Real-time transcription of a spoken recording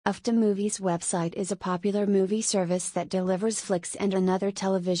Afdah Movies website is a popular movie service that delivers flicks and another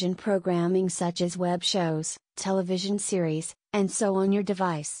television programming such as web shows, television series, and so on your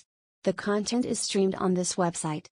device. The content is streamed on this website.